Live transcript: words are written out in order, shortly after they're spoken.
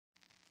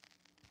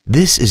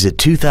This is a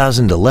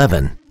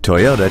 2011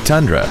 Toyota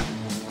Tundra.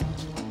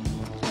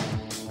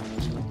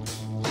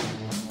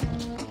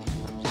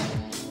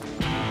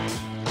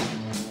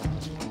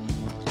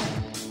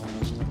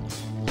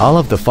 All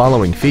of the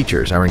following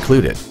features are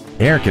included: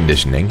 air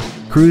conditioning,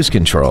 cruise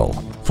control,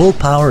 full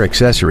power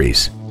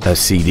accessories, a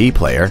CD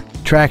player,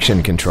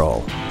 traction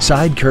control,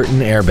 side curtain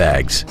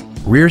airbags,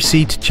 rear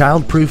seat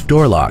child-proof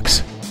door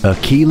locks, a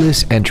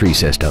keyless entry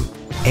system,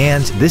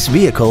 and this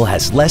vehicle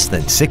has less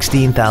than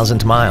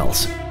 16,000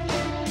 miles.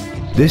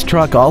 This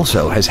truck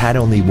also has had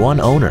only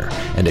one owner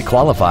and it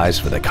qualifies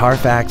for the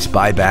Carfax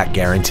buyback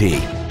guarantee.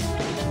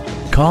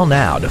 Call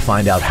now to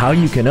find out how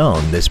you can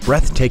own this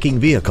breathtaking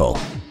vehicle.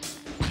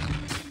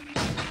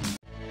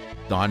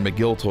 Don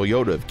McGill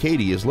Toyota of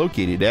Katy is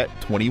located at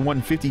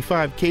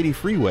 2155 Katy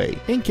Freeway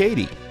in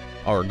Katy.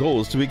 Our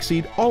goal is to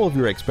exceed all of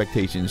your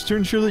expectations to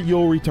ensure that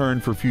you'll return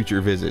for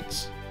future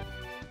visits.